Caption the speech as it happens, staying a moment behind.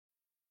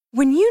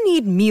When you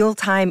need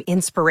mealtime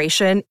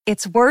inspiration,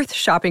 it's worth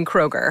shopping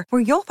Kroger,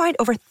 where you'll find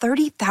over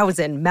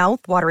 30,000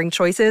 mouth-watering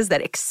choices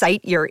that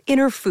excite your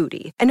inner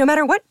foodie. And no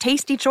matter what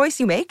tasty choice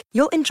you make,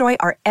 you'll enjoy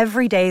our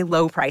everyday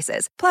low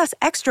prices, plus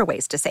extra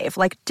ways to save,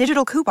 like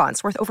digital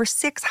coupons worth over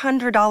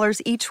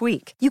 $600 each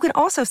week. You can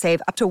also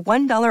save up to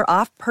 $1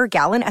 off per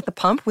gallon at the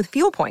pump with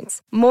fuel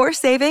points. More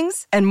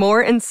savings and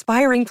more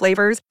inspiring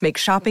flavors make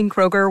shopping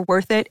Kroger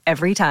worth it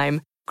every time.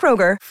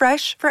 Kroger,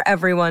 fresh for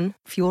everyone.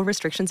 Fuel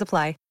restrictions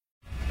apply.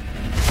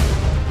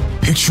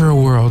 Picture a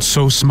world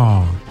so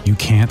small you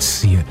can't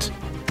see it.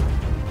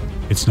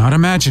 It's not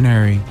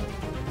imaginary,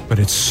 but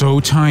it's so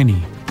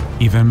tiny,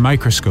 even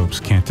microscopes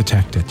can't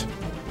detect it.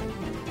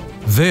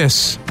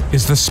 This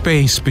is the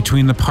space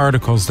between the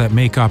particles that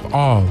make up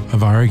all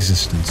of our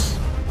existence.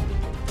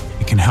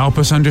 It can help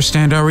us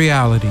understand our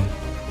reality.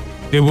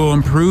 It will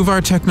improve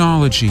our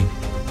technology.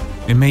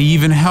 It may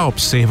even help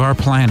save our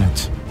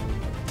planet.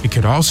 It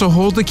could also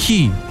hold the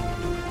key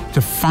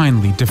to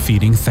finally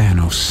defeating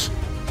Thanos.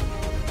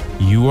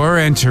 You are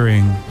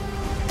entering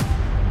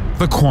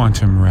the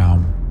quantum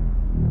realm.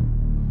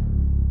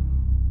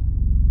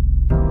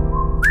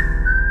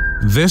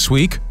 This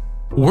week,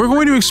 we're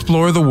going to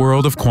explore the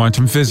world of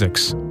quantum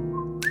physics.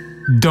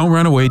 Don't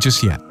run away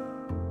just yet.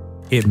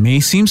 It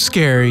may seem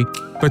scary,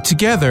 but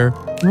together,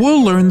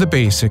 we'll learn the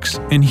basics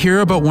and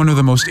hear about one of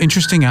the most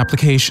interesting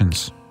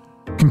applications: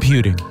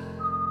 computing.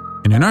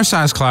 And in our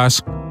SAS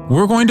class,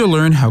 we're going to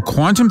learn how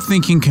quantum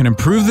thinking can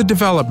improve the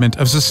development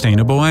of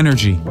sustainable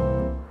energy.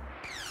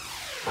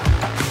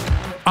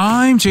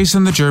 I'm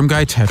Jason the Germ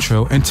Guy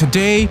Tetro, and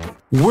today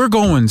we're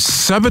going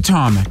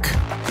subatomic.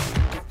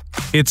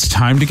 It's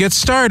time to get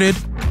started.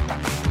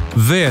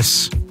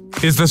 This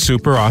is the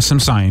Super Awesome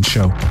Science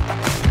Show.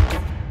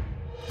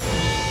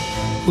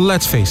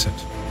 Let's face it,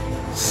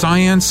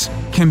 science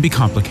can be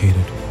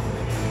complicated.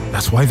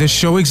 That's why this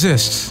show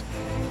exists.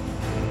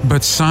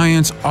 But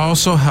science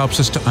also helps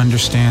us to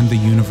understand the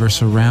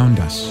universe around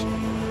us.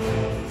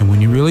 And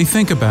when you really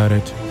think about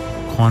it,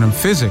 quantum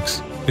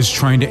physics is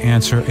trying to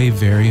answer a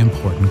very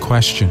important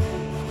question.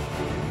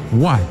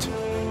 What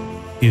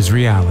is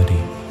reality?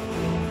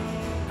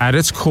 At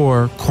its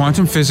core,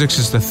 quantum physics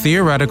is the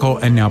theoretical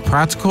and now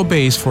practical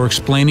base for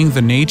explaining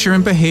the nature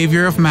and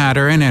behavior of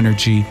matter and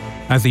energy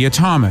at the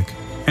atomic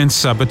and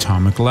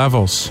subatomic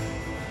levels.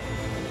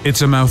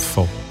 It's a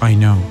mouthful, I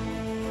know,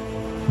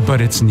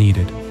 but it's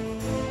needed.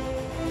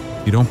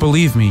 If you don't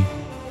believe me,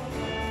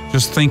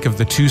 just think of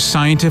the two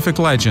scientific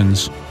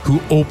legends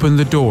who opened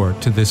the door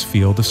to this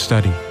field of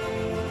study: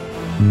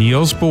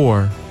 Niels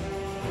Bohr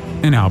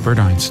and Albert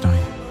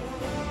Einstein.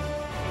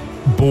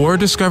 Bohr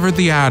discovered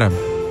the atom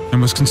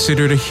and was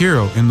considered a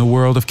hero in the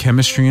world of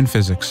chemistry and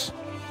physics.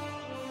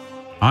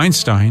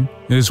 Einstein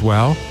is,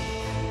 well,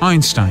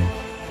 Einstein.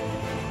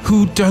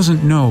 Who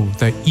doesn't know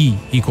that E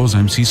equals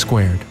mc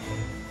squared?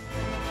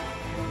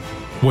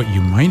 What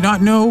you might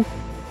not know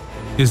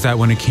is that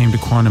when it came to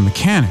quantum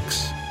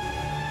mechanics,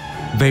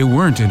 they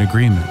weren't in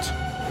agreement.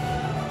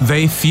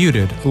 They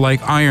feuded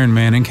like Iron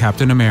Man and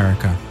Captain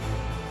America.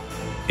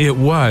 It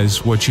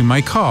was what you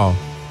might call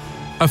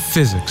a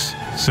physics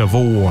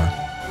civil war.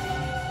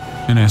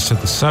 And as to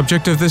the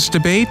subject of this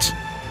debate,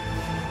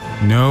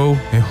 no,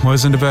 it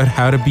wasn't about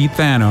how to beat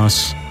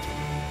Thanos.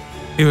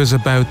 It was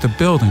about the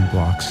building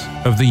blocks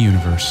of the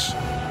universe.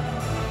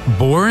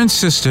 Bohr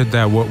insisted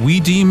that what we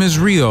deem as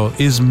real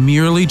is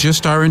merely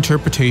just our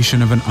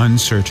interpretation of an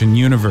uncertain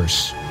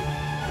universe.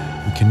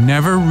 We can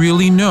never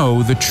really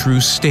know the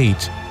true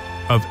state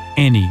of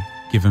any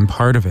given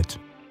part of it.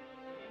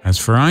 As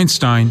for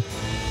Einstein,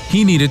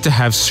 he needed to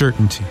have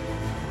certainty.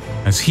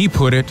 As he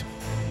put it,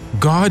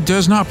 God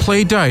does not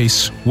play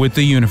dice with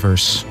the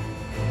universe.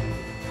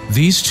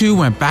 These two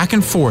went back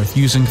and forth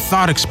using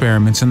thought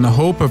experiments in the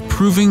hope of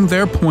proving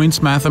their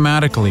points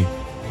mathematically.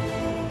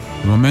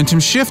 The momentum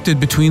shifted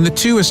between the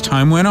two as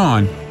time went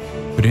on,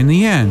 but in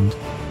the end,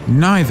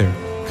 neither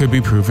could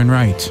be proven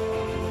right.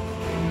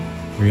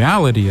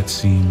 Reality, it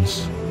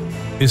seems,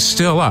 is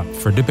still up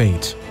for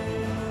debate.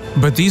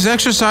 But these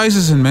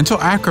exercises in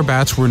mental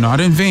acrobats were not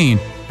in vain,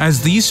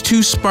 as these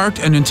two sparked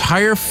an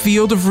entire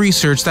field of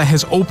research that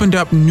has opened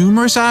up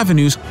numerous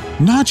avenues,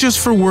 not just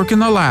for work in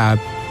the lab,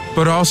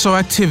 but also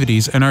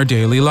activities in our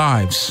daily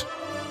lives.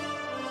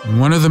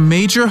 One of the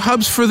major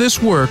hubs for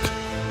this work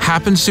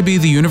happens to be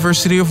the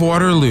University of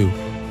Waterloo,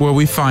 where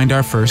we find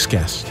our first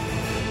guest.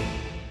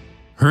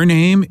 Her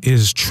name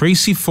is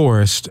Tracy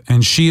Forrest,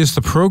 and she is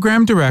the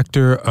Program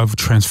Director of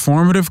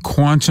Transformative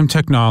Quantum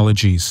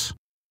Technologies.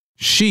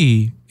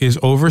 She is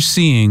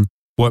overseeing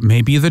what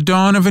may be the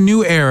dawn of a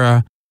new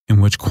era in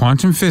which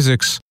quantum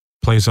physics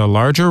plays a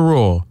larger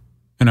role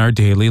in our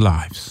daily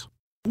lives.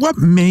 What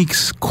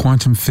makes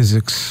quantum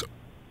physics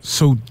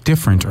so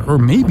different, or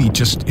maybe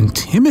just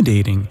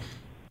intimidating,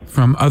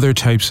 from other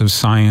types of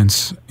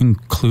science,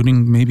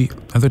 including maybe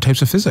other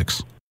types of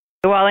physics?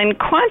 Well, in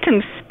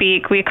quantum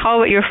speak, we call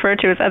what you refer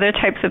to as other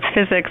types of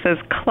physics as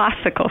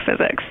classical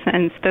physics,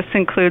 and this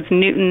includes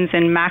Newton's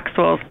and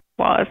Maxwell's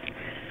laws.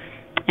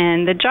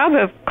 And the job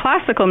of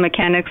classical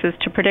mechanics is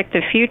to predict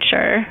the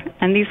future,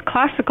 and these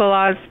classical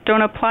laws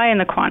don't apply in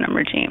the quantum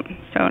regime.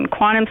 So in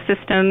quantum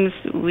systems,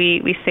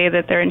 we say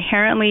that they're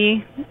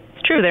inherently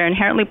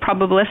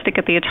probabilistic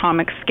at the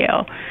atomic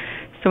scale.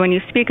 So when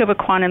you speak of a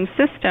quantum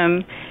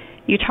system,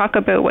 you talk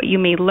about what you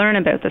may learn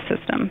about the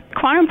system.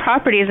 Quantum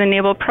properties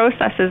enable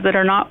processes that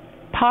are not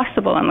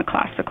possible in the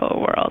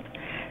classical world.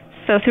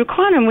 So through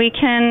quantum, we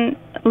can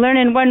learn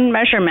in one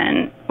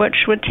measurement,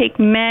 which would take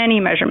many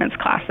measurements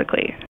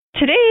classically.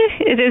 Today,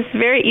 it is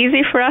very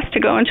easy for us to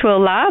go into a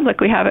lab like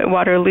we have at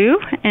Waterloo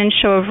and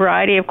show a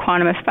variety of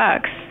quantum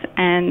effects.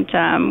 And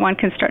one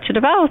can start to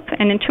develop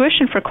an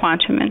intuition for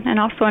quantum and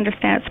also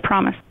understand its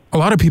promise. A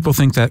lot of people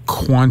think that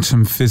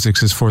quantum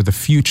physics is for the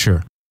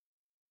future.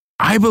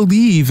 I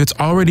believe it's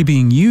already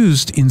being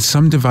used in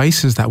some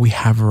devices that we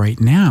have right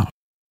now.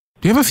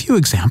 Do you have a few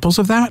examples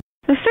of that?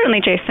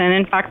 Certainly, Jason.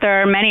 In fact,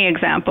 there are many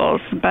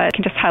examples, but I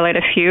can just highlight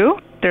a few.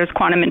 There's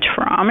quantum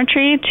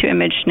interferometry to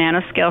image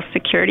nanoscale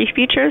security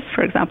features,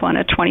 for example, on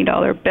a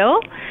 $20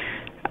 bill.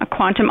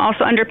 Quantum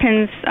also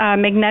underpins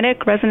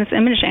magnetic resonance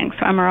imaging,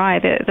 so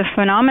MRI. The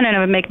phenomenon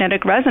of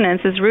magnetic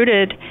resonance is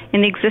rooted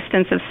in the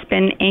existence of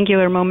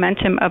spin-angular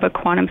momentum of a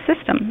quantum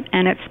system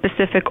and its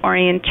specific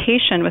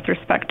orientation with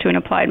respect to an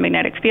applied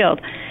magnetic field.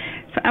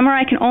 So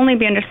MRI can only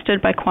be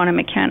understood by quantum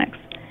mechanics.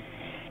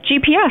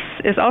 GPS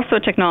is also a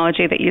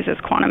technology that uses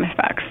quantum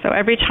effects. So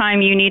every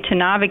time you need to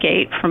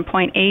navigate from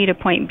point A to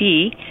point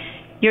B,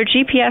 your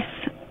GPS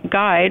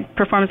guide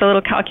performs a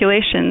little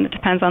calculation that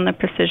depends on the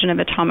precision of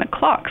atomic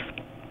clocks.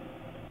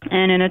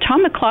 And an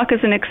atomic clock is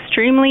an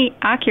extremely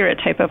accurate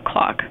type of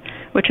clock,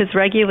 which is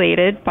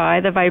regulated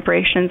by the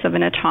vibrations of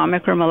an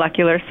atomic or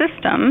molecular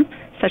system,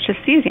 such as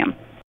cesium.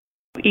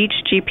 Each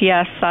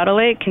GPS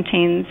satellite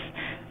contains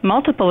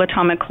multiple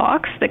atomic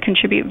clocks that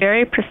contribute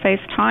very precise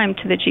time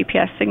to the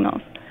GPS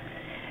signals.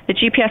 The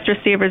GPS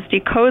receivers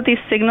decode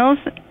these signals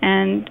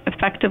and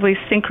effectively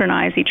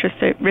synchronize each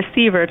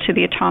receiver to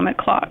the atomic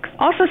clocks.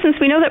 Also, since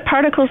we know that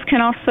particles can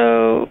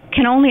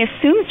only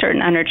assume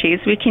certain energies,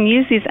 we can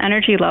use these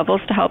energy levels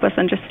to help us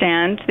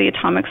understand the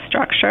atomic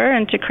structure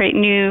and to create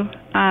new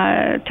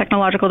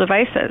technological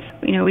devices.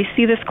 We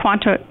see this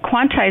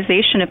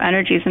quantization of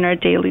energies in our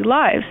daily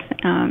lives.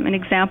 An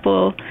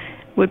example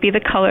would be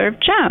the color of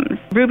gems.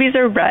 Rubies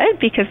are red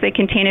because they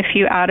contain a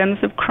few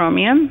atoms of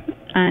chromium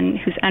and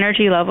whose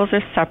energy levels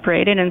are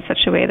separated in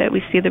such a way that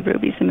we see the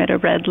rubies emit a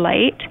red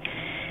light.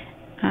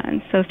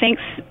 And so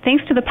thanks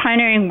to the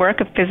pioneering work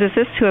of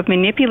physicists who have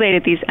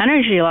manipulated these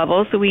energy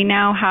levels, we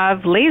now have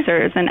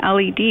lasers and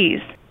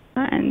LEDs.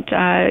 And,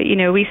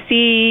 we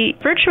see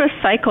virtuous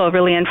cycle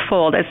really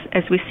unfold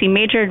as we see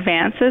major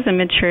advances in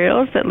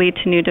materials that lead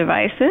to new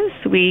devices.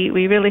 We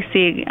really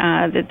see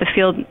the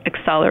field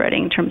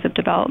accelerating in terms of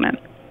development.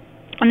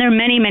 And there are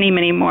many, many,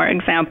 many more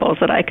examples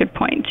that I could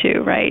point to,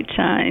 right,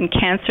 in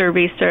cancer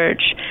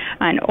research,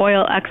 and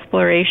oil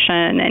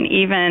exploration, and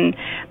even,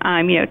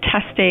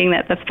 testing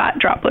that the fat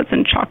droplets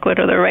in chocolate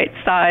are the right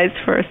size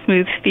for a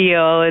smooth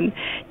feel. And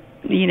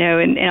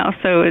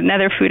also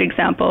another food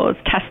example is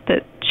test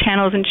that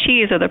channels in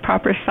cheese are the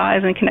proper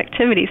size and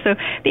connectivity. So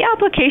the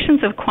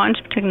applications of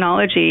quantum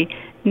technology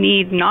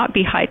need not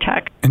be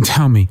high-tech. And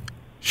tell me,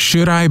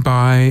 should I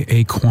buy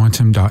a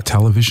quantum dot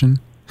television?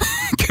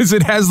 Because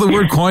it has the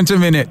word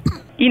quantum in it.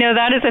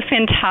 That is a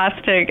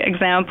fantastic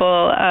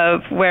example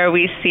of where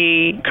we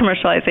see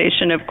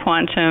commercialization of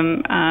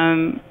quantum,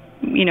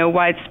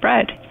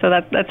 widespread. So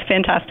that's a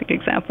fantastic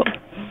example.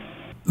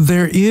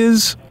 There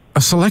is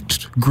a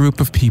select group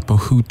of people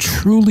who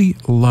truly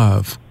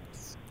love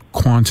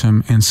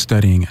quantum and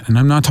studying it. And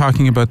I'm not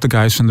talking about the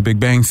guys from the Big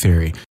Bang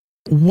Theory.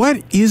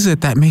 What is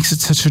it that makes it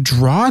such a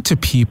draw to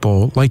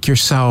people like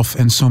yourself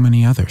and so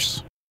many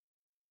others?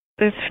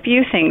 There's a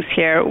few things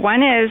here.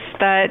 One is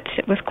that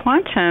with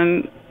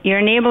quantum, you're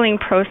enabling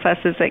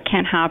processes that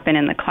can't happen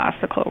in the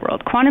classical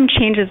world. Quantum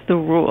changes the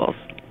rules.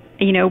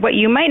 What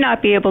you might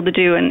not be able to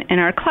do in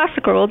our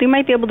classical world, you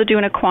might be able to do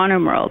in a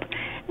quantum world.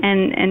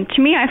 And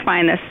to me, I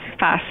find this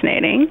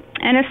fascinating.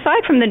 And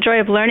aside from the joy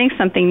of learning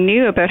something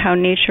new about how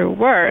nature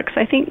works,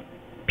 I think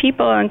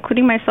people,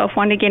 including myself,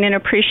 want to gain an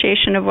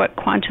appreciation of what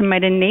quantum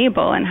might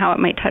enable and how it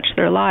might touch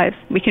their lives.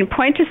 We can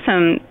point to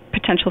some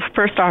potential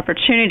first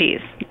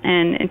opportunities,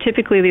 and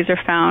typically these are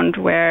found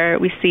where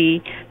we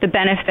see the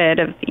benefit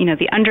of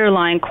the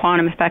underlying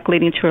quantum effect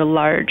leading to a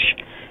large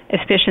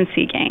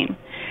efficiency gain.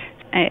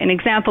 An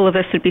example of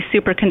this would be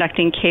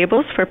superconducting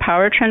cables for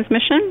power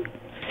transmission.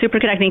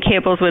 Superconducting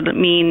cables would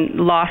mean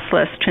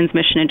lossless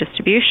transmission and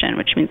distribution,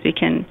 which means we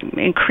can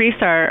increase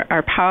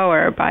our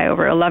power by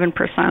over 11%.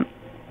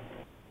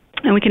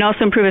 And we can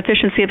also improve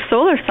efficiency of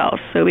solar cells,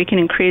 so we can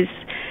increase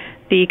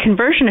the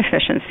conversion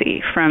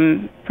efficiency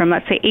from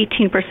let's say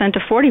 18% to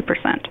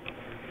 40%.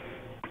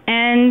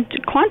 And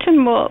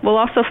quantum will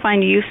also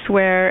find use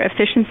where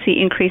efficiency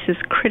increase is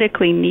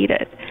critically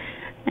needed.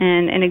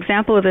 And an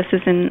example of this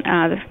is in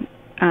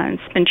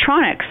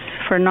spintronics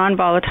for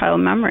non-volatile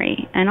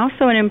memory, and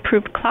also in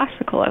improved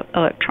classical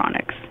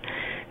electronics.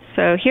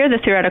 So here the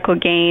theoretical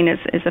gain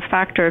is a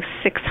factor of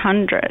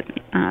 600.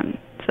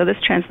 So this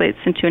translates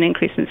into an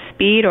increase in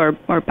speed or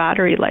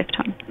battery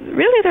lifetime.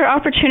 Really, there are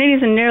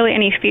opportunities in nearly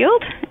any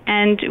field,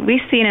 and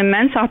we see an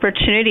immense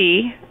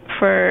opportunity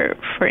for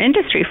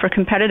industry, for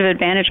competitive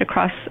advantage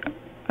across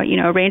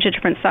a range of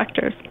different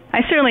sectors.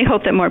 I certainly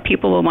hope that more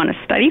people will want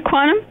to study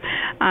quantum,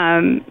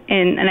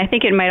 and I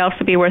think it might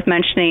also be worth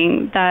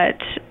mentioning that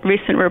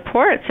recent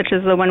reports, such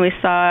as the one we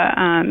saw,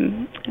 I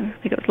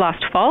think it was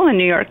last fall in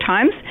New York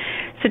Times,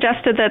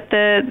 suggested that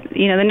the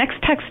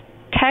next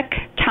tech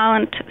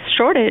talent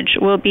shortage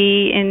will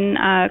be in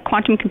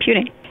quantum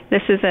computing.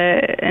 This is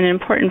an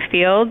important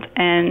field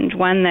and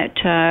one that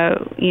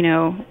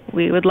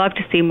we would love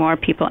to see more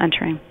people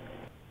entering.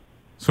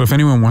 So if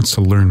anyone wants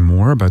to learn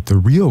more about the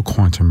real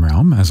quantum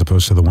realm as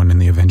opposed to the one in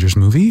the Avengers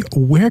movie,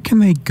 where can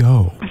they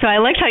go? So I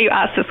liked how you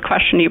asked this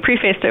question. You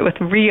prefaced it with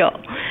real.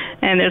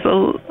 And there's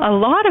a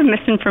lot of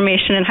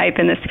misinformation and hype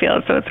in this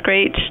field, so it's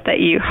great that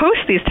you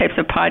host these types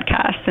of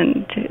podcasts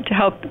and to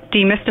help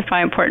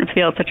demystify important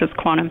fields such as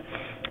quantum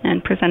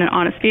and present an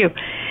honest view.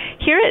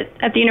 Here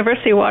at the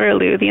University of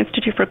Waterloo, the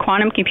Institute for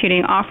Quantum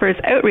Computing offers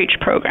outreach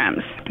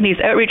programs. These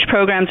outreach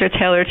programs are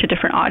tailored to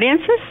different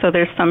audiences, so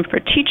there's some for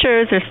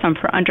teachers, there's some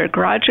for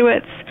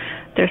undergraduates,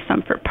 there's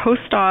some for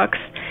postdocs,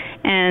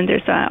 and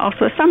there's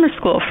also a summer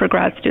school for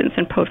grad students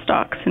and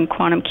postdocs in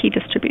quantum key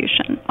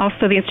distribution.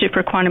 Also, the Institute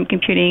for Quantum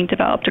Computing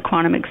developed a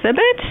quantum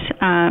exhibit.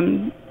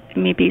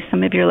 Maybe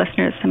some of your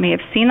listeners may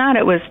have seen that.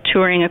 It was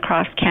touring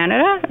across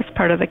Canada as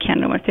part of the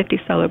Canada 150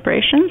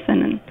 celebrations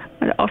and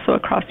also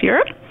across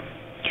Europe.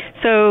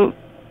 So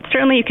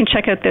certainly you can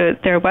check out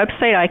their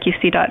website,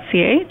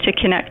 iqc.ca, to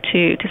connect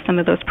to some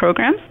of those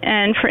programs.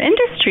 And for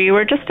industry,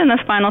 we're just in the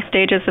final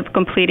stages of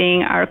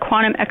completing our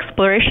Quantum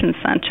Exploration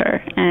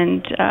Center.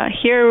 And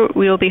here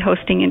we will be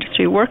hosting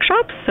industry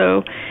workshops.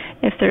 So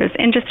if there's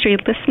industry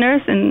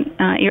listeners in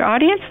your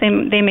audience,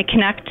 they may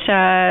connect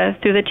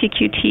through the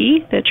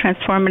TQT, the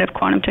Transformative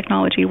Quantum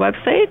Technology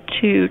website,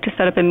 to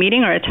set up a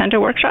meeting or attend a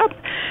workshop.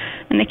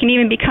 And they can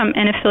even become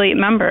an affiliate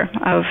member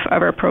of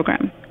our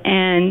program.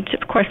 And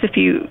of course, if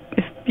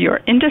you're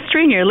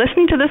industry and you're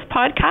listening to this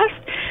podcast,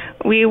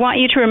 we want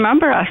you to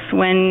remember us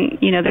when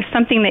there's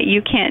something that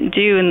you can't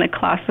do in the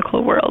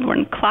classical world.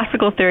 When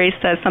classical theory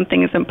says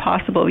something is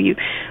impossible,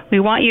 we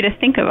want you to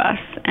think of us,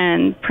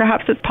 and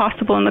perhaps it's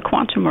possible in the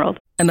quantum world.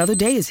 Another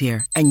day is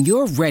here, and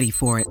you're ready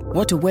for it.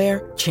 What to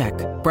wear? Check.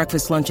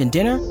 Breakfast, lunch, and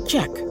dinner?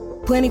 Check.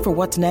 Planning for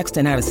what's next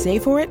and how to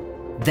save for it?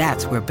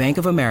 That's where Bank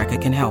of America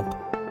can help.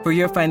 For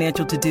your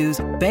financial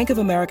to-dos, Bank of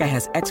America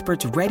has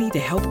experts ready to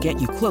help get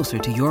you closer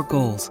to your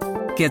goals.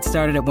 Get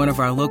started at one of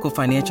our local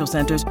financial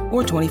centers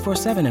or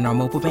 24/7 in our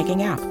mobile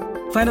banking app.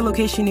 Find a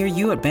location near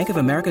you at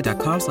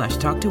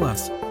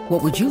bankofamerica.com/talktous.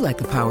 What would you like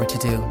the power to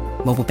do?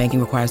 Mobile banking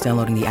requires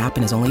downloading the app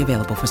and is only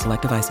available for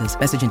select devices.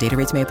 Message and data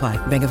rates may apply.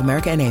 Bank of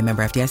America N.A.,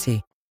 member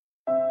FDIC.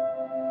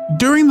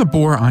 During the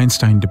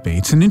Bohr-Einstein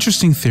debates, an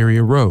interesting theory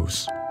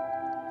arose.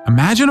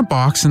 Imagine a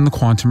box in the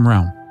quantum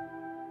realm.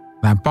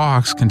 That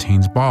box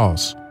contains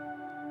balls.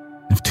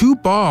 If two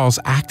balls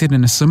acted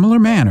in a similar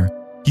manner,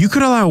 you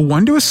could allow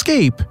one to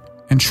escape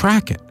and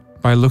track it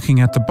by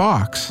looking at the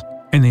box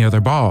and the other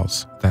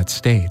balls that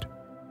stayed.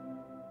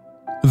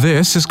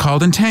 This is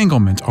called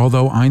entanglement,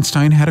 although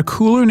Einstein had a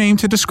cooler name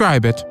to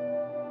describe it: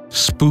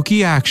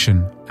 spooky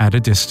action at a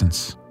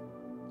distance.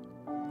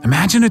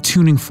 Imagine a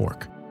tuning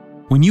fork.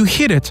 When you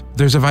hit it,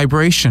 there's a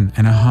vibration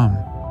and a hum.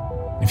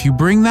 If you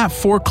bring that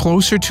fork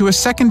closer to a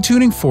second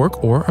tuning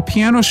fork or a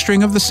piano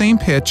string of the same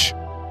pitch,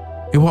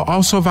 it will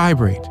also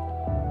vibrate,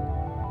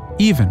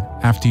 even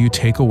after you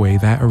take away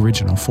that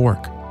original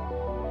fork.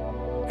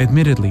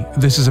 Admittedly,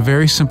 this is a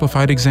very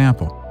simplified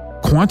example.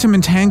 Quantum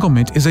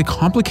entanglement is a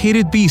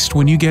complicated beast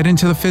when you get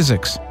into the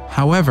physics.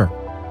 However,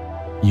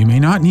 you may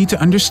not need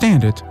to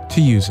understand it to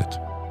use it.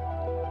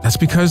 That's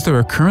because there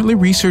are currently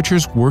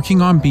researchers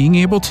working on being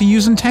able to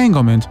use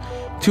entanglement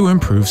to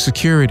improve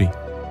security.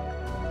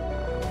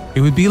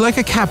 It would be like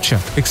a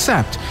CAPTCHA,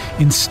 except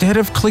instead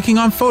of clicking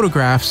on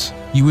photographs,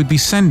 you would be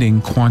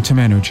sending quantum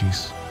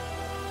energies.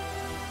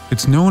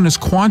 It's known as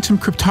quantum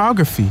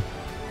cryptography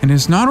and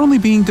is not only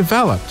being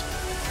developed,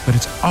 but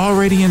it's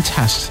already in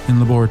tests in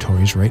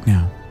laboratories right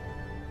now.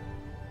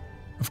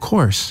 Of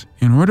course,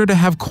 in order to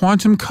have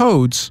quantum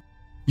codes,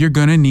 you're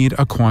going to need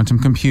a quantum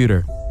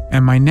computer,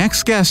 and my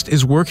next guest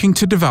is working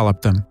to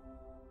develop them.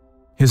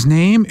 His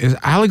name is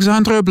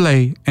Alexandre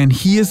Blais, and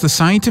he is the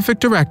scientific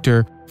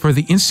director for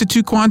the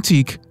Institut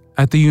Quantique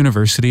at the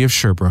University of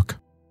Sherbrooke.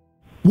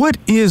 What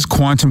is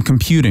quantum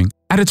computing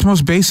at its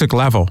most basic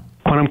level?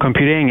 Quantum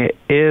computing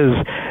is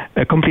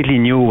a completely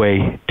new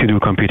way to do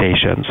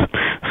computations.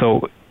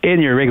 So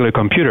in your regular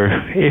computer,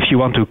 if you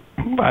want to,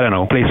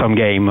 play some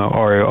game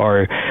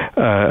or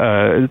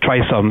try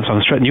some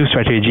new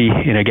strategy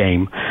in a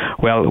game,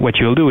 well, what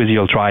you'll do is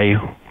you'll try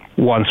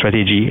one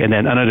strategy and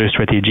then another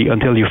strategy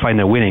until you find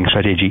a winning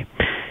strategy.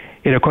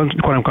 In a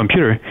quantum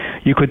computer,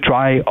 you could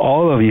try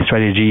all of these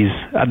strategies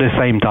at the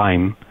same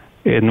time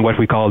in what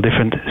we call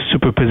different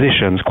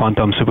superpositions,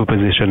 quantum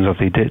superpositions of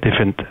the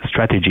different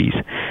strategies,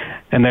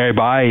 and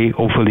thereby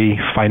hopefully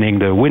finding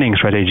the winning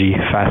strategy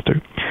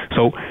faster.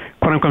 So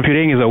quantum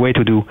computing is a way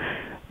to do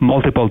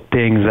multiple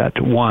things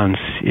at once,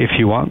 if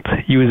you want,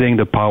 using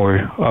the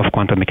power of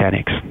quantum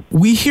mechanics.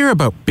 We hear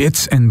about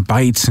bits and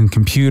bytes in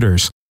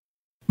computers,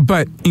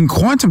 but in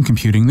quantum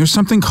computing, there's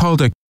something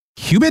called a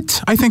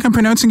qubit. I think I'm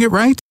pronouncing it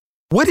right.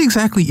 What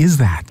exactly is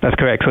that? That's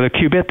correct. So the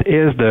qubit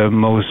is the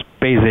most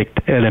basic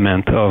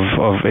element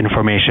of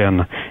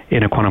information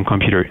in a quantum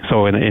computer.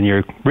 So in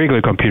your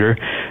regular computer,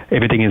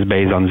 everything is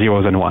based on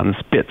zeros and ones,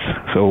 bits.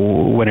 So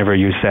whenever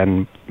you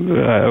send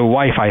a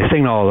Wi-Fi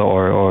signal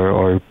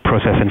or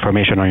process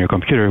information on your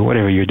computer,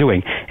 whatever you're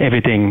doing,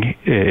 everything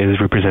is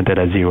represented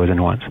as zeros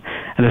and ones.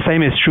 And the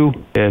same is true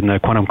in a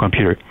quantum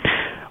computer.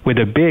 With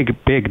a big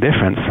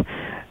difference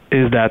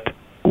is that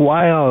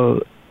while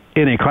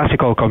in a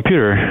classical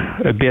computer,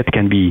 a bit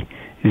can be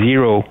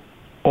 0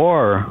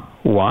 or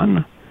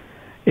 1.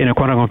 In a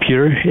quantum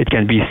computer, it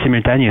can be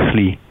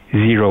simultaneously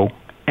 0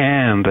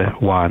 and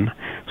 1.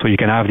 So you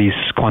can have these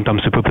quantum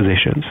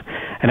superpositions.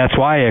 And that's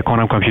why a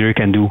quantum computer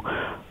can do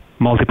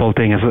multiple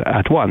things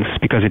at once,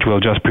 because it will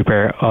just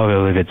prepare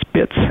all of its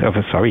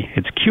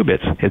its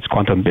qubits, its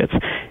quantum bits,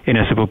 in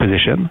a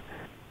superposition.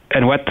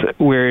 And what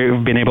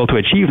we've been able to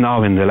achieve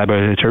now in the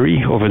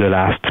laboratory over the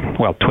last,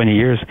 20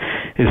 years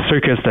is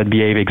circuits that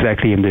behave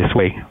exactly in this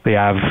way. They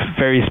have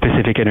very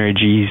specific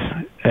energies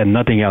and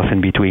nothing else in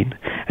between.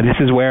 And this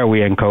is where we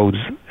encode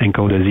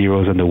the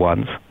zeros and the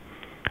ones.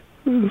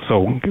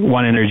 So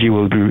one energy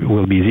will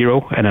be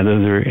 0 and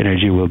another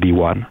energy will be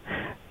 1.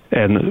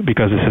 And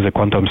because this is a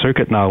quantum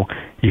circuit now,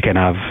 you can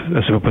have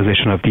a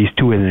superposition of these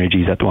two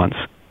energies at once,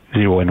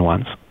 0 and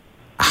 1s.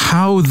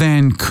 How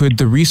then could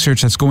the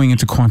research that's going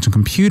into quantum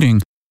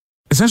computing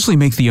essentially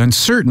make the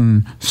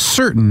uncertain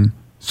certain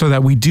so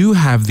that we do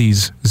have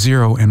these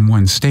 0 and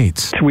 1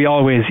 states? We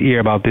always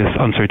hear about this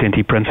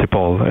uncertainty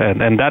principle,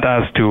 and that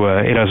has to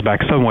hit us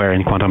back somewhere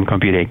in quantum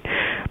computing.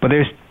 But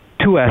there's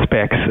two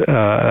aspects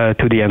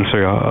to the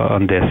answer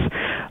on this.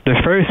 The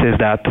first is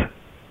that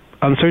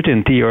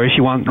uncertainty, or if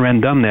you want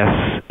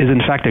randomness, is in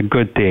fact a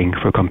good thing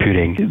for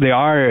computing. There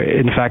are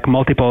in fact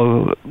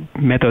multiple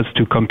methods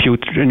to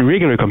compute in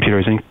regular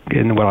computers,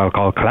 in what I'll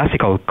call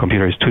classical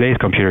computers, today's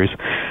computers.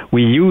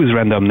 We use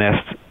randomness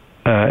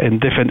in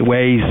different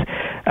ways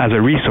as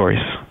a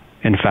resource,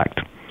 in fact.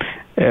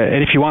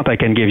 And if you want, I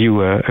can give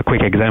you a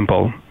quick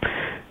example.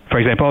 For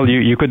example,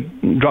 you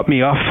could drop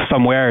me off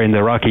somewhere in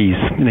the Rockies,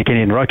 in the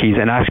Canadian Rockies,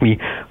 and ask me,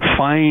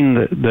 find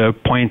the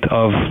point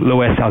of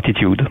lowest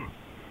altitude.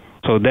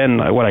 So then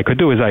what I could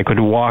do is I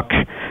could walk,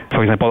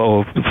 for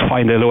example,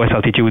 find the lowest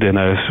altitude in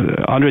a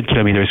 100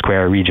 kilometer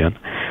square region.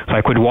 So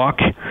I could walk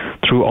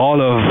through all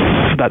of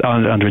that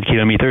 100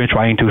 kilometer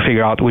trying to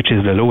figure out which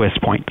is the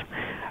lowest point.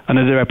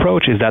 Another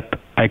approach is that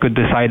I could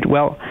decide,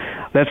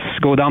 let's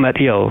go down that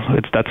hill.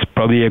 That's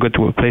probably a good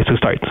place to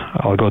start.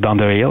 I'll go down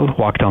the hill,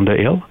 walk down the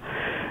hill,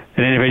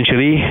 and then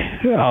eventually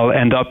I'll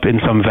end up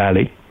in some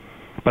valley.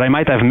 But I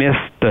might have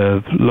missed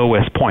the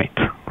lowest point,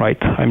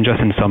 right? I'm just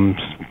in some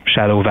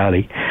shallow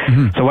valley.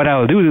 Mm-hmm. So what I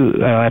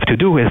have to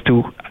do is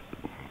to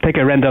take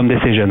a random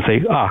decision, say,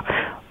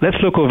 let's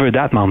look over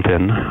that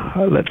mountain.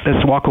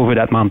 Let's walk over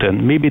that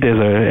mountain. Maybe there's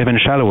an even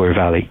shallower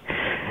valley.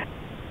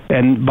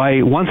 And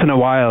by once in a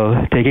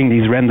while taking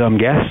these random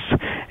guesses,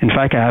 in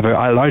fact, I have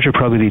a larger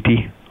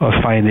probability of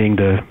finding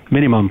the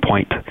minimum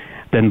point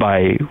than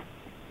by,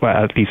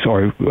 at least,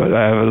 or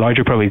a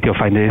larger probability of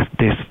finding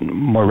this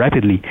more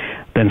rapidly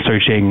than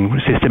searching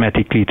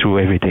systematically through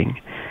everything.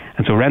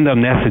 And so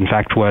randomness, in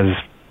fact, is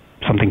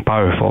something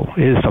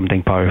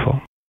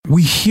powerful.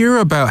 We hear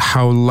about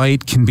how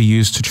light can be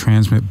used to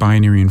transmit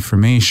binary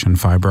information,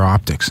 fiber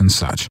optics and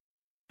such.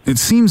 It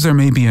seems there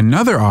may be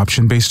another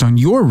option based on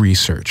your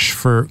research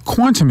for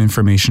quantum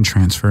information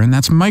transfer, and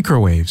that's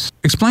microwaves.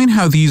 Explain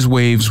how these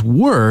waves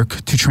work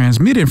to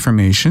transmit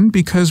information,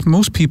 because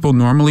most people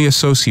normally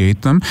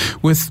associate them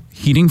with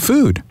heating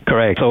food.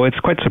 Correct. So it's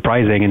quite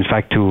surprising, in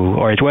fact, it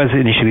was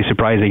initially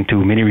surprising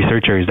to many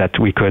researchers that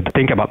we could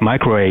think about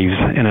microwaves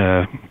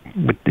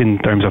in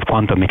terms of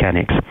quantum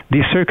mechanics.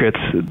 These circuits,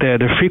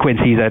 the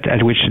frequencies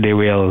at which they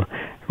will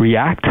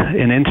react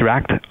and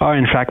interact are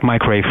in fact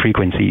microwave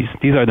frequencies.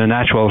 These are the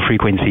natural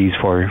frequencies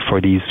for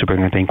these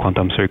superconducting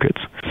quantum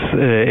circuits.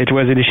 It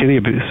was initially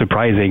a bit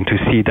surprising to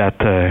see that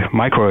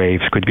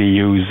microwaves could be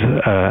used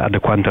at the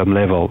quantum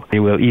level. They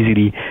will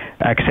easily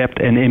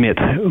accept and emit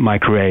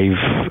microwave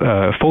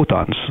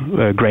photons,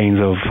 grains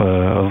of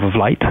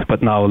light,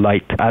 but now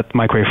light at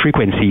microwave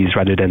frequencies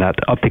rather than at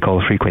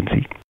optical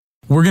frequency.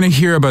 We're going to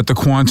hear about the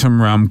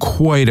quantum realm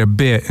quite a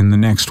bit in the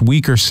next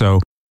week or so.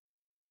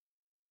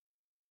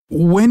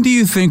 When do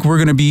you think we're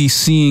going to be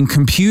seeing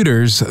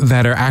computers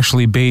that are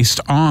actually based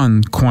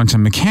on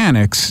quantum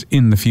mechanics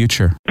in the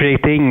future?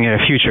 Predicting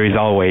future is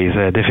always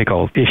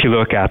difficult. If you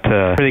look at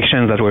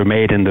predictions that were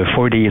made in the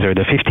 40s or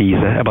the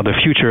 50s about the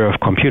future of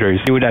computers,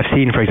 you would have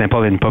seen, for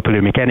example, in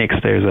Popular Mechanics,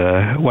 there's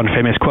one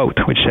famous quote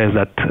which says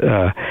that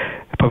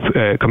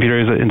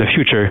computers in the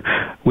future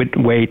would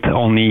weigh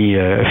only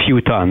a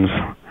few tons,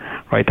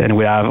 right, and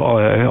we have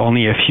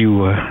only a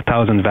few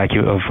thousand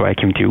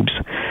vacuum tubes.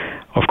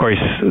 Of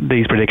course,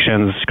 these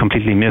predictions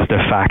completely missed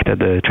the fact that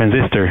the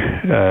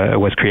transistor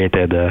was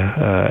created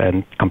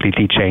and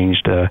completely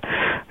changed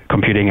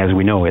computing as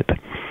we know it.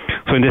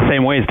 So in the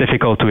same way, it's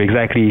difficult to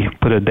exactly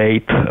put a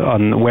date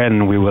on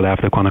when we will have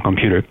the quantum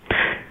computer.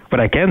 What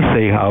I can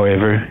say,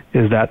 however,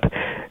 is that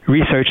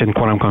research in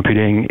quantum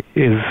computing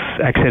is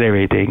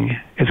accelerating.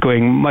 It's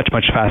going much,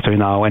 much faster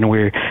now, and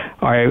we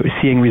are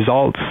seeing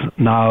results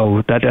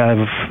now that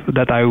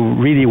I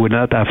really would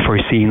not have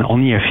foreseen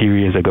only a few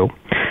years ago.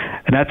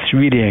 And that's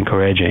really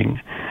encouraging.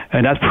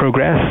 And that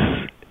progress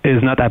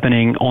is not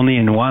happening only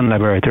in one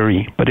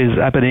laboratory, but is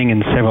happening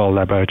in several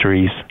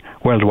laboratories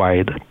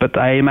worldwide. But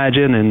I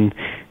imagine in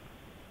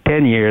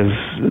 10 years,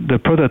 the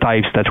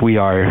prototypes that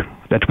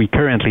we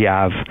currently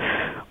have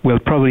will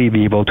probably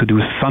be able to do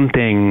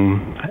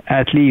something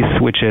at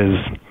least which is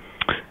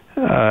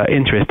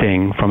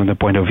interesting from the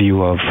point of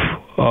view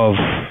of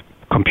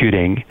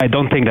computing. I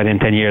don't think that in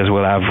 10 years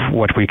we'll have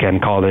what we can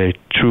call a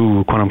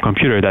true quantum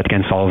computer that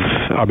can solve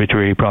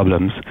arbitrary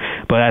problems.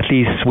 But at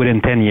least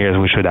within 10 years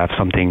we should have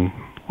something,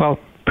 well,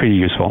 pretty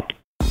useful.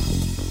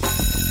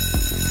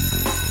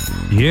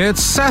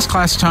 It's SAS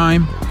class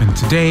time, and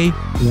today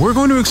we're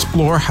going to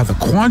explore how the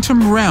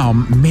quantum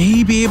realm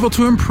may be able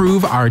to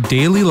improve our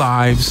daily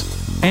lives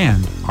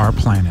and our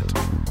planet.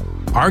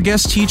 Our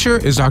guest teacher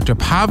is Dr.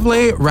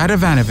 Pavle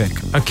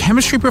Radovanovic, a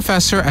chemistry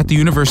professor at the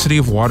University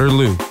of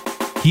Waterloo.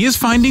 He is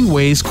finding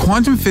ways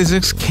quantum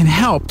physics can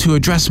help to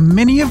address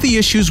many of the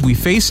issues we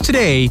face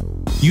today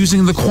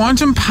using the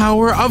quantum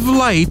power of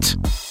light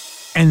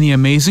and the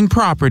amazing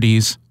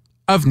properties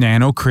of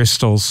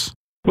nanocrystals.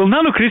 Well,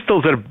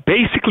 nanocrystals are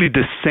basically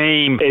the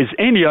same as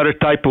any other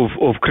type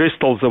of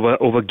crystals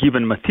of a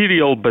given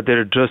material, but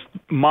they're just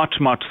much,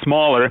 much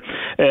smaller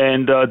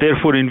and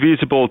therefore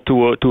invisible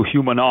to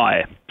human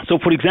eye. So,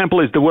 for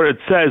example, as the word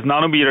says,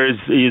 nanometer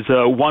is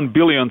 1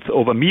 billionth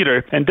of a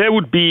meter, and that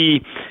would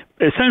be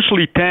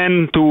essentially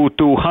 10 to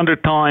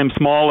 100 times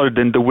smaller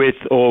than the width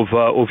of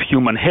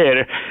human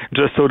hair,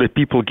 just so that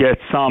people get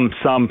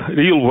some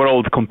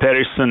real-world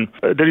comparison.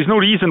 There is no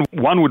reason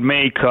one would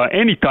make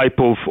any type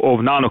of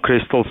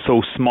nanocrystal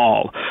so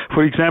small.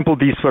 For example,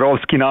 these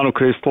Swarovski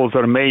nanocrystals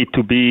are made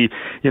to be,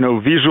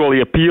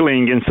 visually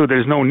appealing, and so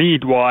there's no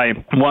need why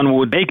one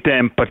would make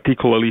them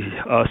particularly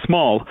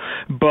small.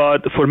 But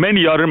for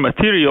many other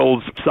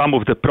materials, some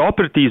of the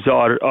properties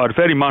are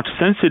very much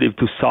sensitive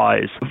to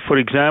size. For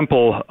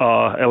example,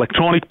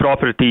 electronic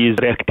properties,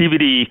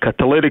 reactivity,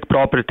 catalytic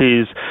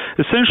properties,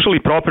 essentially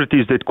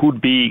properties that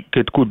could be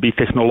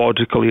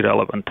technologically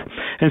relevant.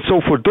 And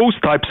so for those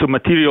types of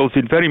materials,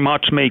 it very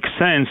much makes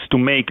sense to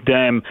make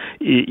them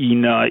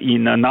in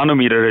a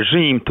nanometer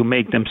regime, to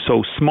make them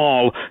so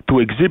small, to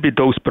exhibit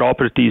those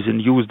properties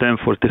and use them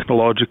for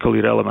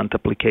technologically relevant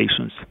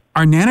applications.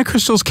 Are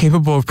nanocrystals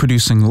capable of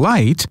producing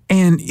light?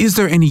 And is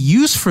there any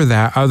use for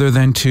that other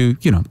than to,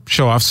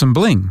 show off some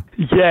bling?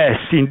 Yes,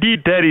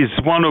 indeed, that is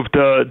one of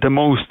the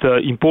most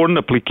important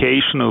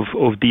application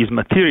of these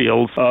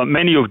materials.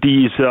 Many of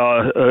these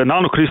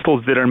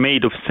nanocrystals that are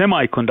made of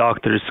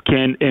semiconductors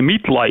can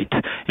emit light,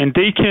 and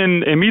they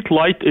can emit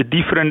light at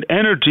different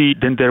energy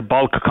than their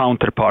bulk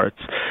counterparts.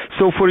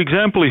 So, for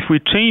example, if we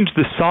change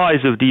the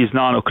size of these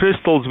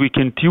nanocrystals, we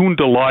can tune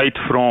the light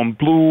from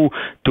blue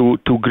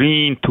to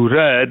green to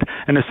red,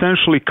 and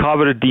essentially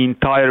cover the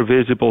entire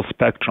visible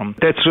spectrum.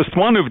 That's just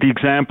one of the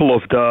example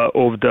of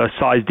the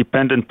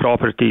size-dependent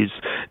properties.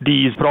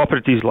 These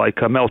properties like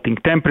melting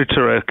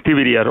temperature,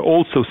 activity are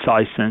also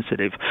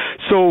size-sensitive.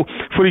 So,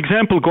 for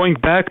example, going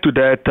back to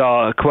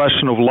that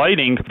question of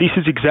lighting, this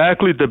is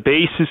exactly the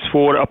basis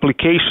for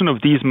application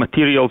of these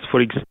materials, for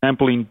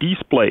example, in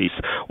displays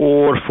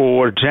or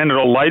for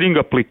general lighting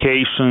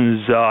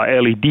applications,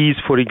 LEDs,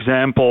 for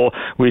example,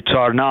 which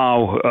are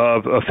now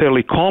a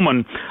fairly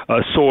common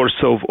source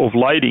of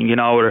lighting in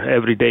our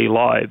everyday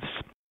lives.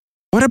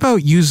 What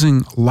about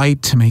using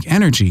light to make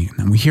energy?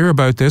 And we hear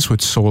about this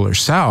with solar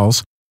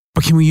cells,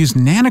 but can we use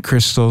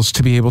nanocrystals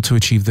to be able to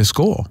achieve this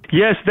goal?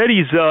 Yes, that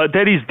is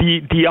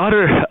the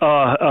other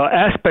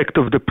aspect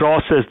of the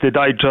process that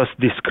I just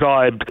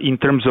described in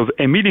terms of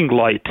emitting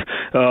light.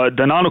 The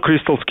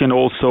nanocrystals can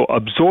also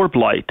absorb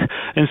light.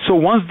 And so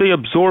once they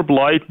absorb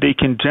light, they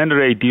can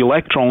generate the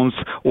electrons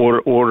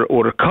or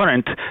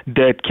current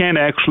that can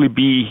actually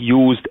be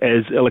used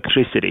as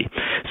electricity.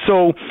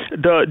 So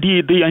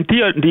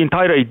the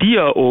entire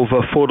idea of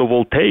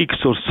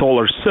photovoltaics or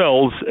solar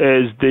cells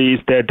is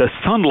that the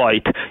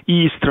sunlight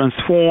is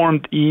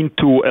transformed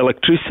into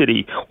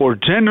electricity or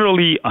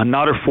generally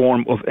another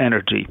form of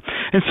energy.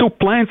 And so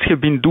plants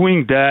have been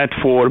doing that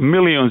for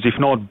millions, if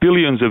not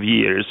billions of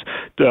years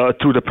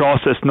through the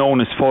process known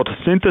as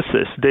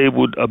photosynthesis. They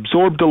would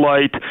absorb the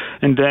light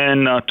and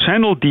then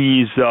channel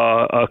these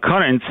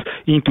currents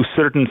into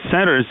certain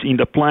centers in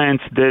the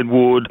plants that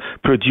would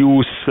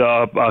produce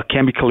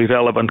chemically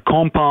relevant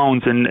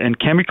compounds and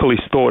chemically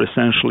store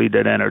essentially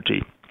that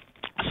energy.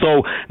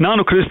 So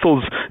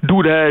nanocrystals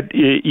do that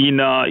in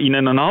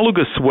an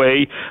analogous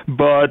way,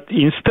 but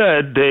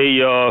instead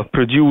they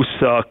produce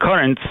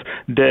currents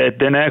that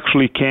then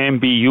actually can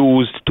be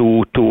used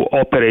to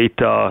operate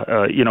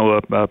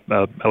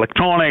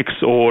electronics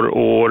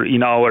or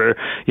in our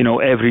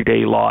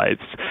everyday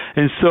lives.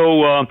 And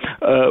so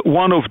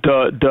one of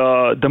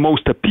the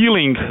most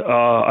appealing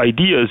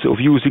ideas of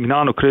using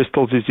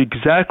nanocrystals is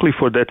exactly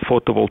for that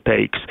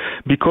photovoltaics,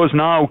 because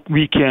now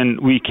we can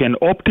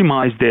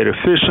optimize their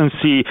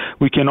efficiency.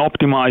 We can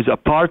optimize a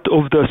part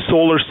of the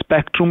solar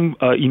spectrum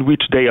in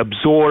which they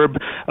absorb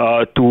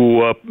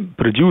to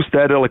produce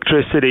that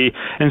electricity.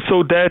 And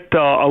so that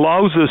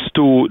allows us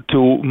to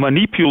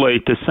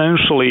manipulate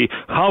essentially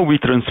how we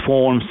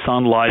transform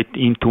sunlight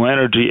into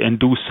energy and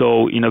do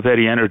so in a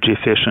very energy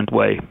efficient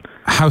way.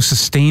 How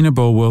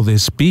sustainable will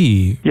this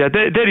be? Yeah,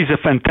 that is a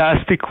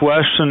fantastic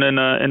question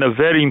and a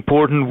very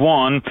important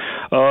one.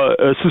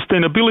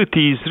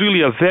 Sustainability is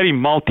really a very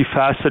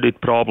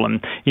multifaceted problem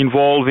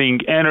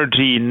involving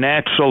energy,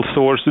 natural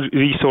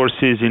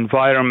resources,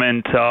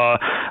 environment,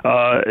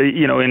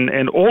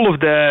 and all of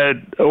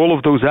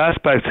those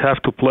aspects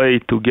have to play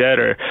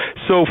together.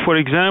 So, for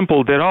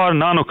example, there are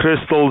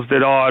nanocrystals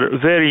that are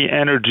very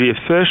energy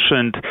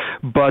efficient,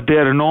 but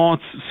they're not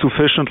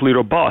sufficiently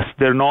robust.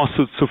 They're not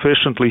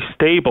sufficiently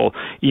stable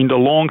in the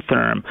long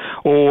term.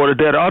 Or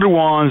there are other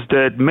ones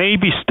that may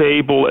be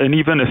stable and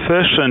even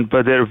efficient,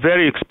 but they're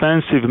very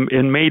expensive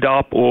and made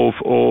up of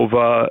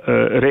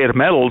rare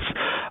metals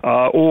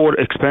or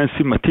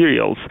expensive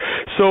materials.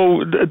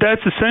 So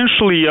that's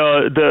essentially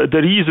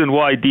the reason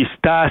why this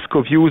task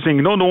of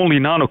using not only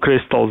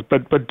nanocrystals,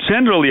 but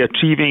generally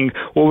achieving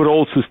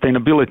overall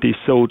sustainability is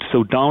so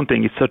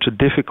daunting. It's such a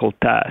difficult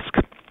task.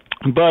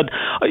 But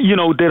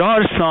there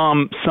are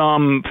some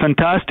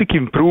fantastic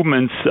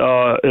improvements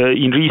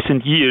in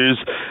recent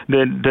years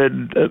that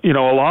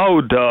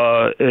allowed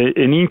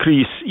an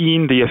increase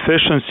in the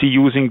efficiency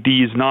using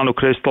these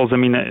nanocrystals. I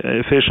mean,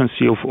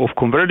 efficiency of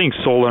converting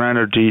solar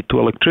energy to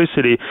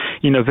electricity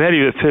in a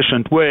very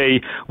efficient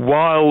way,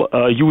 while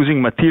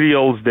using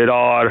materials that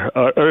are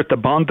earth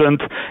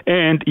abundant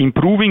and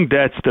improving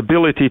that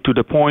stability to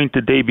the point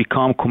that they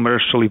become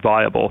commercially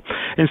viable.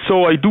 And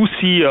so I do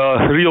see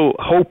a real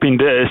hope in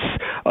this.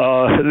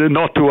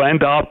 Not to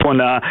end up on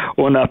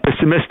a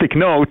pessimistic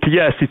note.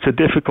 Yes, it's a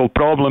difficult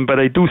problem, but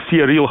I do see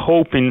a real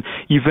hope in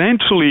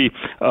eventually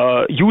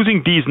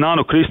using these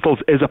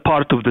nanocrystals as a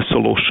part of the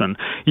solution.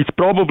 It's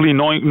probably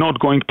not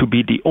going to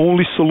be the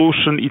only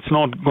solution. It's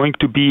not going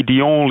to be the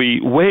only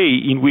way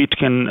in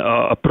which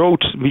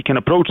we can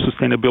approach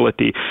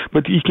sustainability,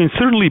 but it can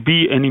certainly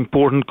be an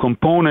important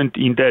component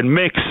in that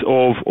mix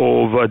of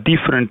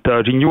different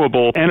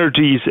renewable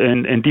energies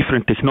and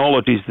different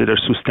technologies that are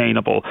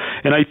sustainable.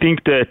 And I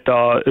think that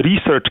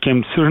research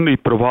can certainly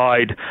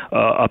provide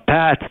a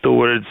path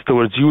towards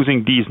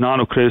using these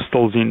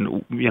nanocrystals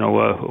in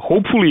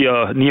hopefully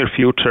a near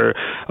future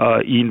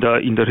in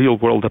the real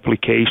world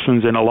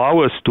applications, and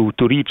allow us to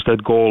reach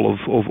that goal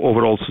of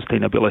overall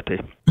sustainability.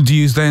 Do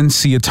you then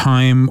see a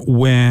time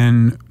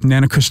when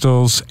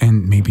nanocrystals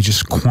and maybe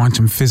just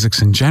quantum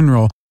physics in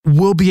general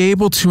will be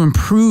able to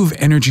improve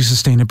energy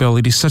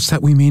sustainability such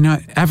that we may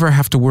not ever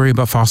have to worry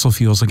about fossil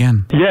fuels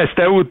again? Yes,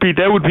 that would be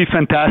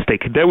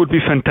fantastic. That would be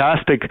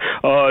fantastic.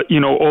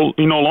 In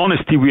all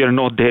honesty, we are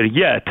not there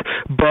yet.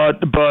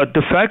 But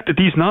the fact that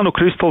these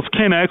nanocrystals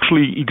can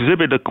actually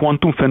exhibit a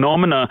quantum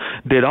phenomena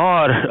that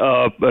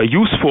are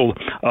useful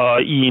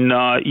in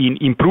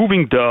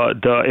improving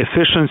the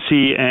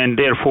efficiency and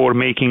therefore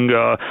making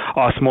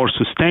us more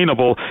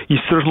sustainable is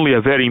certainly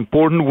a very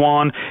important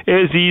one,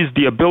 as is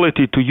the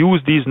ability to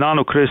use these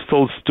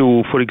nanocrystals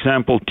to, for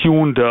example,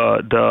 tune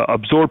the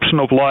absorption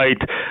of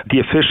light, the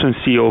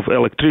efficiency of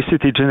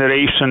electricity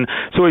generation.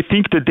 So I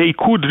think that they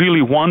could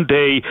really one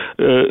day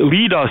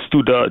lead us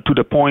to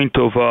the point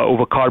of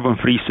a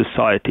carbon-free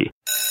society.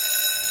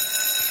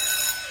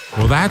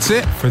 Well, that's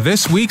it for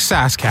this week's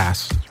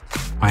SaaScast.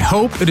 I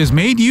hope it has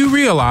made you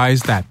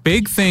realize that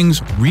big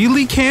things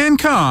really can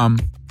come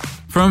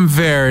from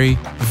very,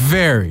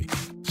 very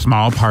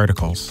small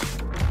particles.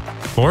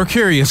 For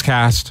Curious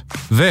Cast,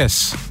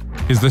 this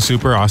is the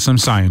Super Awesome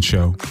Science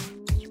Show.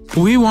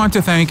 We want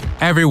to thank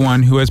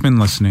everyone who has been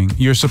listening.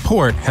 Your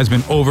support has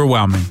been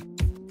overwhelming.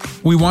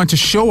 We want to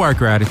show our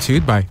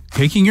gratitude by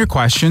taking your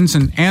questions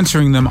and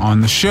answering them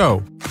on the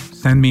show.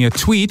 Send me a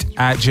tweet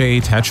at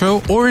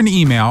jatetro or an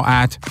email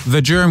at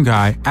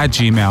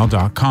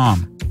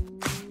thegermguy@gmail.com.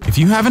 If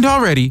you haven't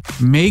already,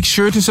 make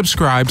sure to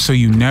subscribe so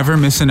you never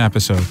miss an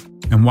episode.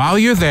 And while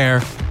you're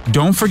there,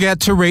 don't forget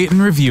to rate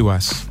and review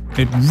us.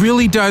 It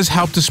really does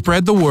help to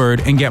spread the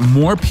word and get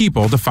more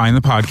people to find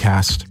the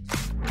podcast.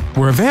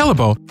 We're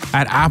available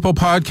at Apple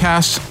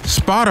Podcasts,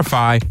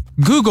 Spotify,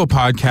 Google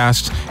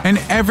Podcasts, and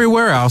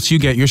everywhere else you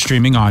get your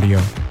streaming audio.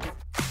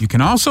 You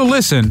can also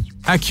listen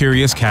at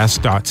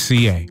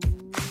curiouscast.ca.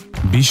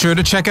 Be sure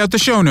to check out the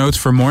show notes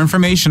for more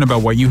information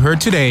about what you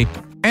heard today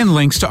and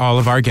links to all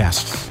of our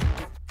guests.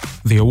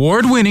 The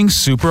award-winning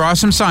Super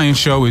Awesome Science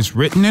Show is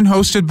written and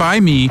hosted by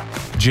me,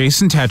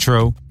 Jason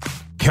Tetro.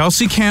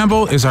 Kelsey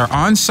Campbell is our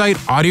on-site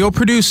audio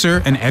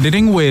producer and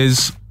editing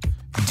whiz.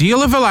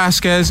 Dila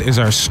Velasquez is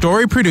our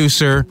story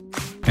producer,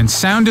 and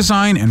sound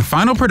design and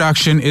final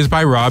production is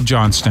by Rob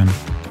Johnston.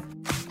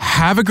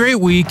 Have a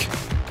great week,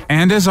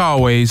 and as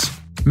always,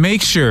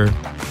 make sure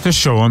to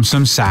show them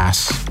some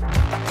sass.